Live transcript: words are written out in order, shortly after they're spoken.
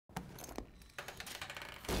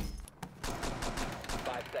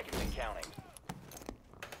seconds and counting.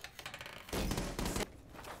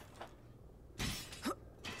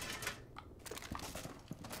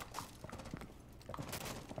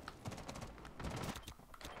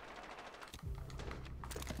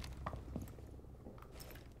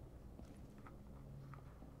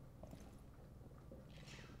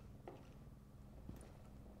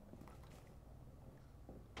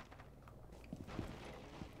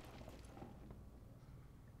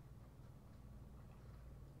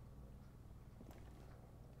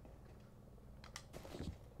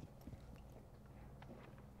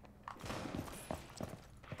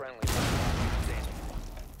 Friendly.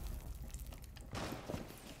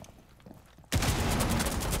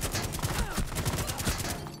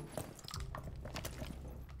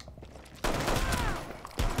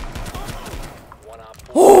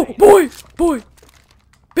 Oh, boy,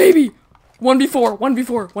 baby, 1v4,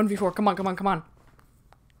 1v4, 1v4. Come on, come on, come on.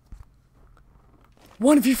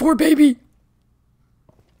 1v4, baby.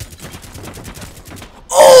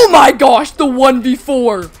 Oh my gosh, the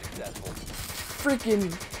 1v4.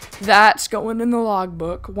 Freaking, that's going in the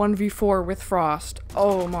logbook. 1v4 with Frost.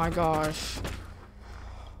 Oh my gosh.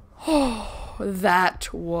 Oh,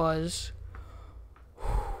 that was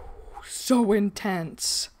so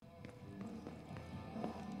intense.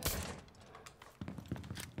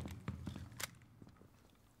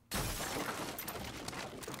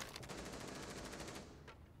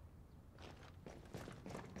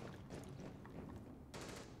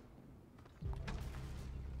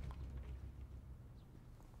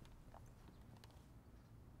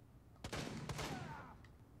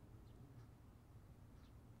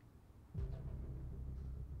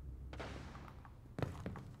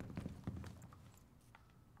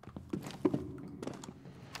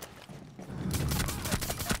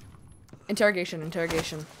 Interrogation,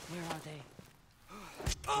 interrogation. Where are they?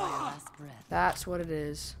 My last breath. That's what it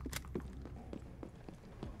is.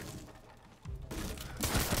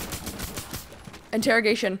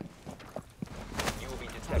 Interrogation. You will be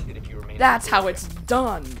detected if you remain. That's how it's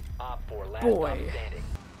done. Op 4 last Boy. stop standing.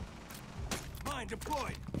 Mine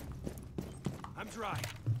deployed. I'm dry.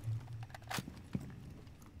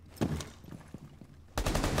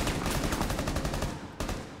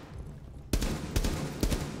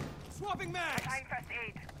 Swapping mags. Time first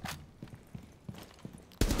aid.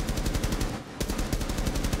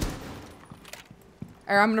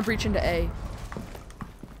 Alright, I'm gonna breach into A.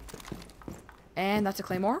 And that's a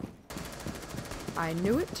claymore. I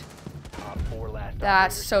knew it. Op 4 last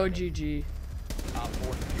That's operator so standing. GG. Op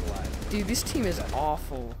 4 neutralized. Dude, this team is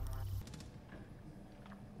awful.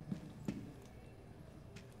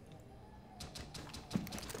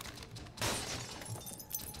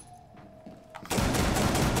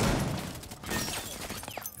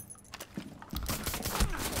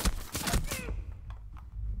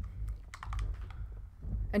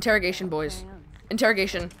 Interrogation, boys.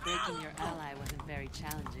 Interrogation. Breaking your ally wasn't very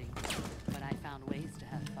challenging, but I found ways to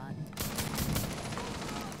have fun.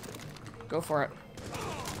 Go for it.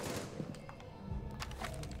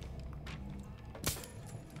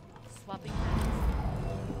 Swapping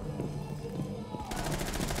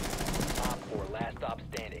Op 4 last stop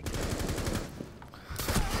standing.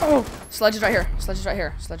 Oh! Sledge is right here. Sledge is right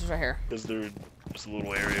here. Sledge is right here. Is there just a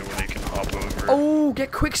little area where they can hop over? Oh,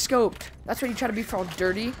 get quick scoped. That's what you try to be for all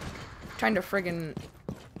dirty. Trying to friggin'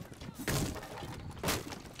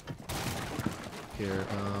 Here,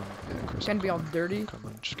 yeah, Chris, trying to be all dirty. come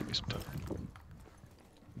on, just give me some time.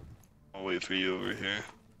 I'll wait for you over here.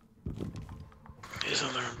 He's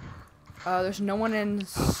on there. There's no one in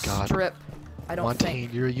God. strip. I don't Montaigne,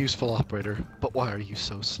 think. you're a useful operator, but why are you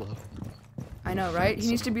so slow? I know, right? He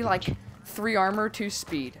needs to be like 3 armor, 2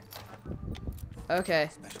 speed. Okay.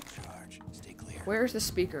 Special charge. Stay clear. Where's the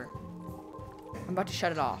speaker? I'm about to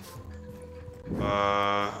shut it off.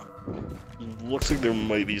 Looks like there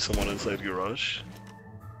might be someone inside the garage.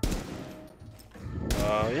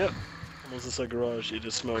 Yep. Almost inside garage. It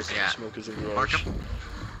is smoke. Smoke is in garage.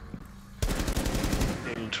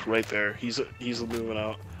 And right there. He's moving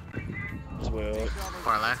out. His way out.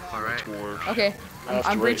 Far left, far right. Toward. Okay.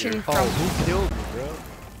 I'm right reaching here. from. Oh, who killed me, bro?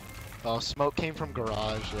 Oh, smoke came from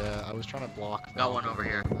garage, yeah. I was trying to block that. Got one over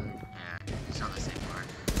here. Yeah, he's on the same part.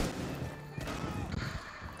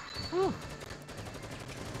 Whew.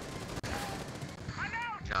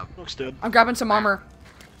 Good job. Smoke's dead. I'm grabbing some armor.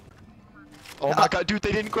 Oh my god, dude,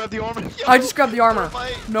 they didn't grab the armor. I just grabbed the armor.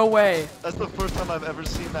 Thermite. No way. That's the first time I've ever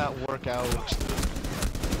seen that work out.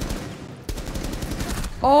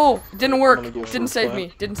 Oh, didn't work. I'm gonna go for Didn't a save plant.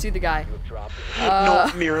 me. Didn't see the guy. You have dropped it.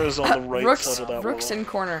 No, Mira's on the right Rook's, side of that Rook's wall. in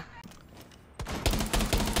corner.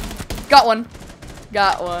 Got one.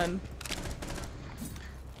 Got one.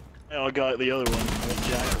 Oh, I got the other one.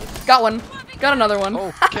 Jackal. Got one. Got another one.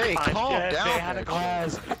 Okay, I'm calm dead. down. They had a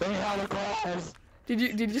glass. They had a glass.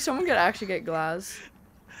 Did someone actually get glass?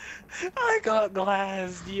 I got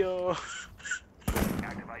glass, yo.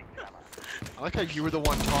 I like how you were the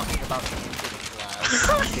one talking about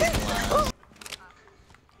getting glass.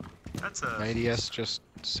 That's a. 90s just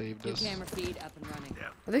saved New us. camera feed up and running.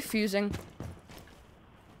 Are they fusing?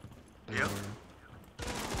 They Yep. were.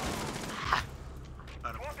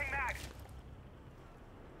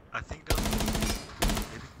 I think those.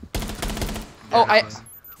 Oh, I.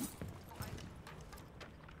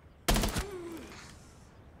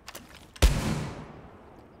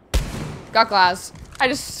 Got glass. I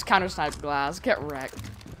just counter sniped glass. Get wrecked.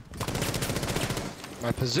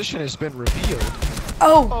 My position has been revealed.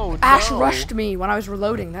 Oh, Oh, Ash no. rushed me when I was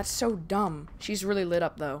reloading. That's so dumb. She's really lit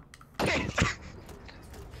up though. I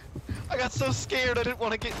got so scared. I didn't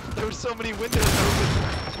want to get. There were so many windows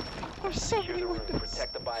open. There's so Secure many the room. windows.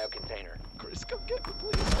 Protect the bio container. Chris, come get me,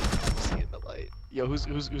 please. I'm seeing the light. Yo,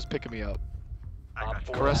 who's picking me up? Op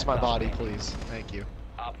 4 Caress last my op body, standing. please. Thank you.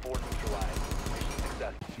 Op 4 neutralized. Mission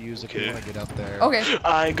success. Fuse if Okay. you want to get up there. Okay,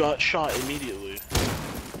 I got shot immediately.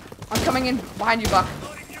 I'm coming in behind you, Buck.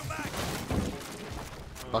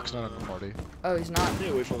 Buck's not in the party. Oh, he's not. Stay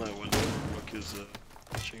away from that window. Look is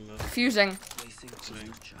watching the Fusing.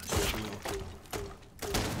 thing.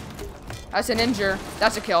 That's an injure.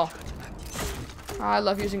 That's a kill. Oh, I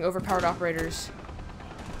love using overpowered operators.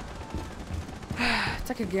 It's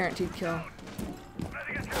like a guaranteed kill.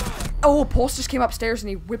 Oh, Pulse just came upstairs and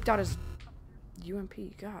he whipped out his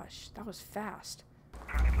UMP. Gosh, that was fast.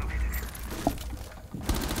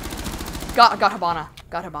 Got Habana.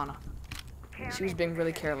 Got Habana. She was being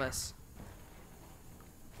really careless.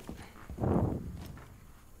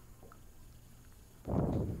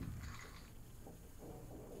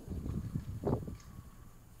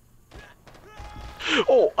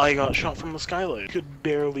 Oh, I got shot from the skylight. Could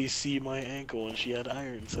barely see my ankle and she had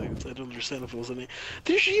iron sights. I don't understand if it was any.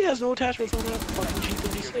 She has no attachments on that fucking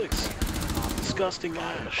G36. Disgusting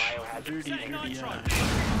Ash. Dirty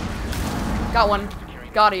Ash. Got one.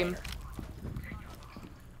 Got him.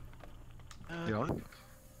 You know?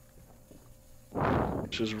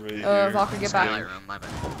 She's right here. Valkyrie, get back. Skylight room, my bad.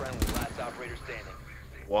 Friendly last operator standing.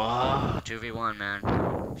 Wow. 2v1,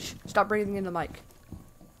 man. Shh, stop breathing in the mic.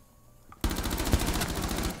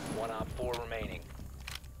 One op 4 remaining.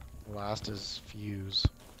 Last is Fuse.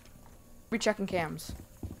 Rechecking cams.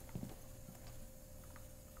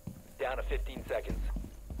 Down to 15 seconds.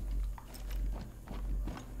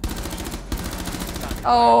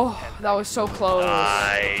 Oh, that was so close.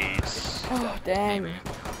 Nice. Oh, dang.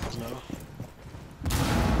 No.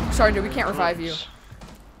 Sorry, dude, we can't revive you.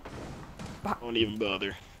 Don't even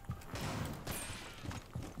bother.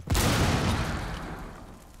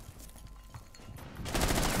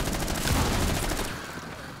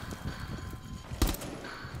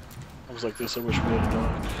 I was like this, I wish we had a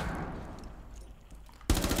dog.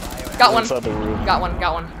 Got one. Inside the room. Got one.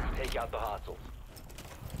 Got one. Take out the hostiles.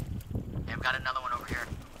 Yeah, I've got another one over here.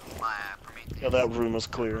 Prometheus. Yeah, that room is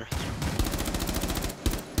clear.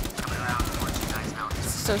 Coming around towards you guys now.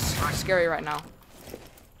 It's so scary right now.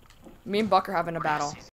 Me and Buck are having a battle.